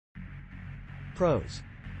Pros.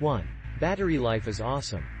 1. Battery life is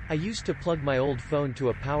awesome. I used to plug my old phone to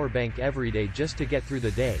a power bank every day just to get through the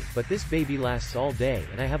day, but this baby lasts all day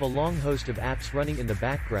and I have a long host of apps running in the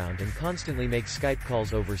background and constantly make Skype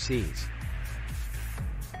calls overseas.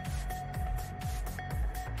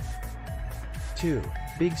 2.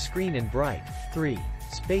 Big screen and bright. 3.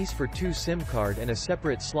 Space for 2 SIM card and a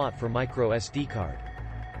separate slot for microsd card.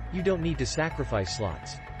 You don't need to sacrifice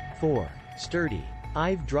slots. 4. Sturdy.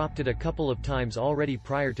 I've dropped it a couple of times already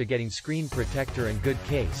prior to getting screen protector and good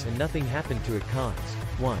case and nothing happened to it. Cons.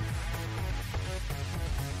 1.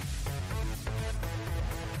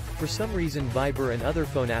 For some reason Viber and other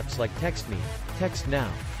phone apps like Text Me, Text Now,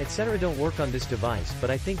 etc. don't work on this device, but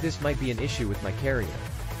I think this might be an issue with my carrier.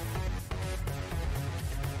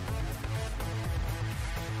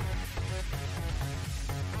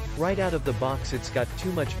 Right out of the box it's got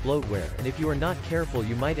too much bloatware, and if you are not careful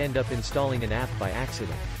you might end up installing an app by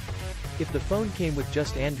accident. If the phone came with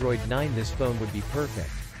just Android 9 this phone would be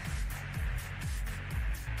perfect.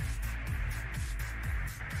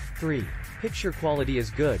 3. Picture quality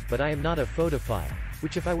is good but I am not a photophile,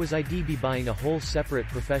 which if I was I'd be buying a whole separate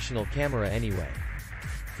professional camera anyway.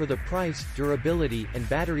 For the price, durability, and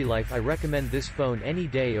battery life I recommend this phone any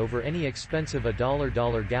day over any expensive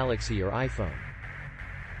 $1 Galaxy or iPhone.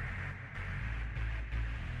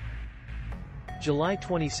 July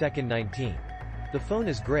 22, 19. The phone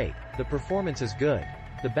is great, the performance is good,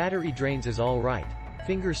 the battery drains is alright,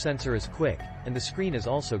 finger sensor is quick, and the screen is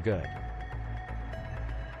also good.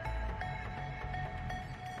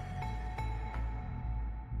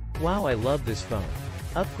 Wow, I love this phone.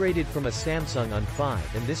 Upgraded from a Samsung on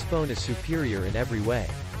 5 and this phone is superior in every way.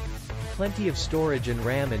 Plenty of storage and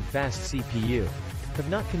RAM and fast CPU. Have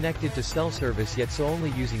not connected to cell service yet so only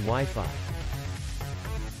using Wi-Fi.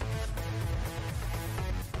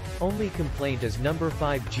 Only complaint is number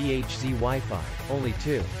 5 GHz Wi-Fi, only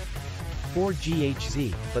 2. 4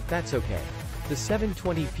 GHz, but that's okay. The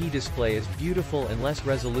 720p display is beautiful and less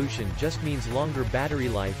resolution just means longer battery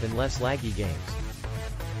life and less laggy games.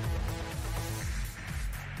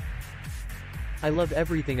 I love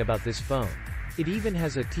everything about this phone. It even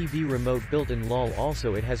has a TV remote built-in. LOL.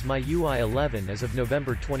 Also it has MIUI 11 as of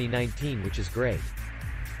November 2019 which is great.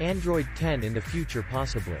 Android 10 in the future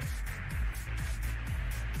possibly.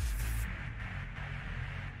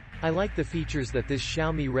 I like the features that this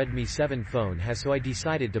Xiaomi Redmi 7 phone has so I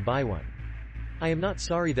decided to buy one. I am not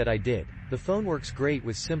sorry that I did. The phone works great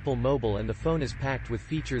with simple mobile and the phone is packed with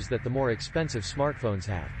features that the more expensive smartphones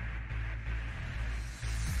have.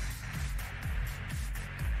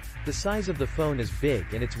 The size of the phone is big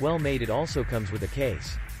and it's well made. It also comes with a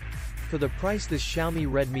case. For the price this Xiaomi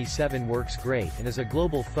Redmi 7 works great and is a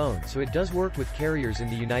global phone so it does work with carriers in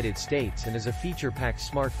the United States and is a feature-packed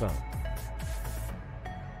smartphone.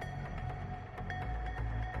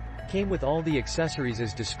 Came with all the accessories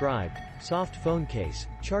as described, soft phone case,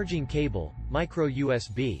 charging cable, micro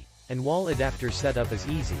USB, and wall adapter. Setup is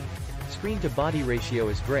easy. Screen to body ratio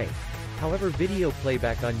is great. However video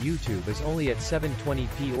playback on YouTube is only at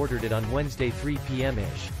 720p. Ordered it on Wednesday 3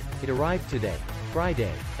 p.m.-ish. It arrived today,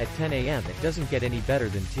 Friday, at 10 a.m. It doesn't get any better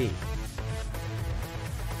than T.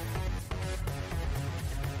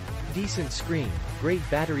 Decent screen, great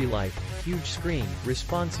battery life, huge screen,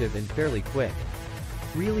 responsive and fairly quick.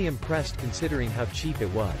 Really impressed considering how cheap it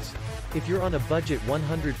was. If you're on a budget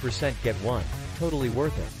 100% get one, totally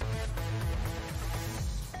worth it.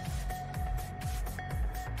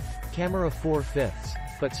 Camera 4/5,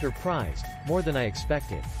 but surprised, more than I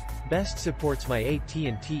expected. Best supports my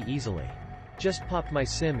AT&T easily. Just popped my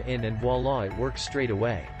SIM in and voila it works straight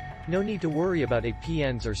away. No need to worry about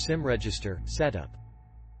APNs or SIM register, setup.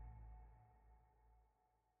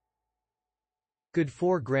 Good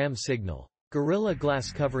 4-gram signal. Gorilla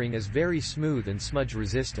Glass covering is very smooth and smudge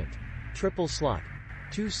resistant. Triple slot.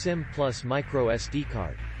 2 SIM plus microsd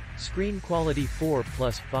card. Screen quality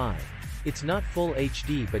 4/5. It's not full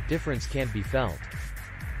HD but difference can't be felt.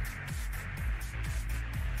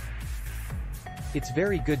 It's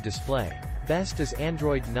very good display. Best is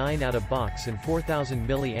Android 9 out of box and 4000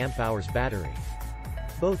 mAh battery.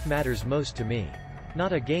 Both matters most to me.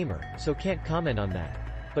 Not a gamer, so can't comment on that.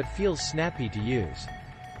 But feels snappy to use.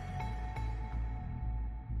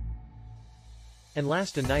 And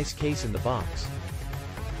last a nice case in the box.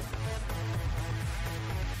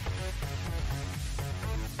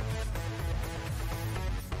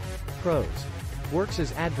 Pros. Works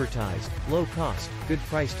as advertised, low cost, good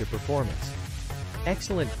price to performance.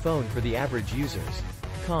 Excellent phone for the average users.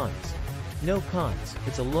 Cons. No cons,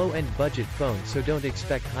 it's a low-end budget phone so don't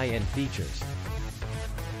expect high-end features.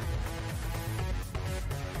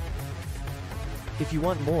 If you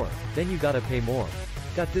want more, then you gotta pay more.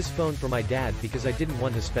 Got this phone for my dad because I didn't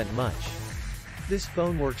want to spend much. This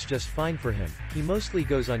phone works just fine for him. He mostly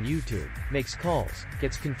goes on YouTube, makes calls,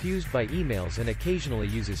 gets confused by emails and occasionally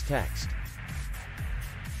uses text.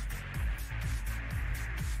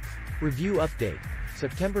 Review update.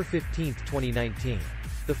 September 15, 2019.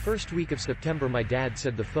 The first week of September my dad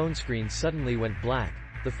said the phone screen suddenly went black,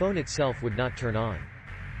 the phone itself would not turn on.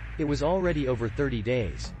 It was already over 30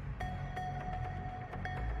 days.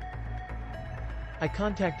 I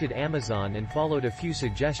contacted Amazon and followed a few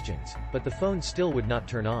suggestions, but the phone still would not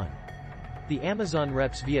turn on. The Amazon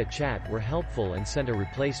reps via chat were helpful and sent a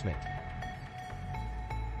replacement.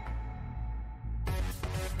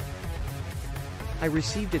 I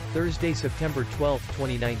received it Thursday, September 12,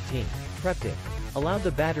 2019. Prepped it. Allowed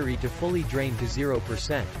the battery to fully drain to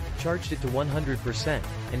 0%, charged it to 100%,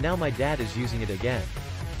 and now my dad is using it again.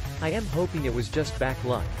 I am hoping it was just bad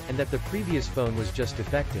luck, and that the previous phone was just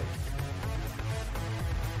defective.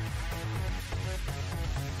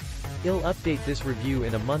 I'll update this review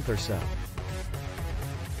in a month or so.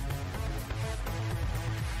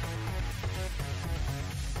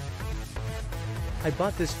 I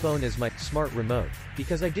bought this phone as my smart remote,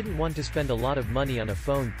 because I didn't want to spend a lot of money on a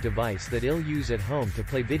phone device that I'll use at home to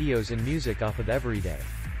play videos and music off of every day.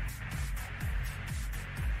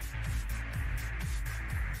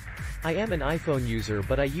 I am an iPhone user,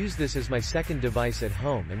 but I use this as my second device at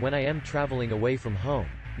home and when I am traveling away from home,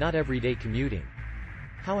 not everyday commuting.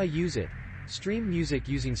 How I use it. Stream music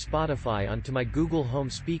using Spotify onto my Google Home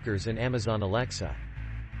speakers and Amazon Alexa.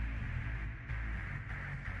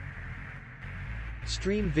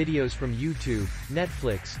 Stream videos from YouTube,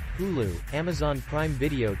 Netflix, Hulu, Amazon Prime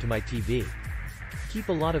Video to my TV. Keep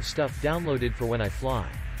a lot of stuff downloaded for when I fly.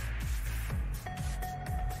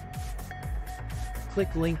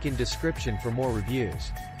 Click link in description for more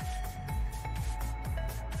reviews.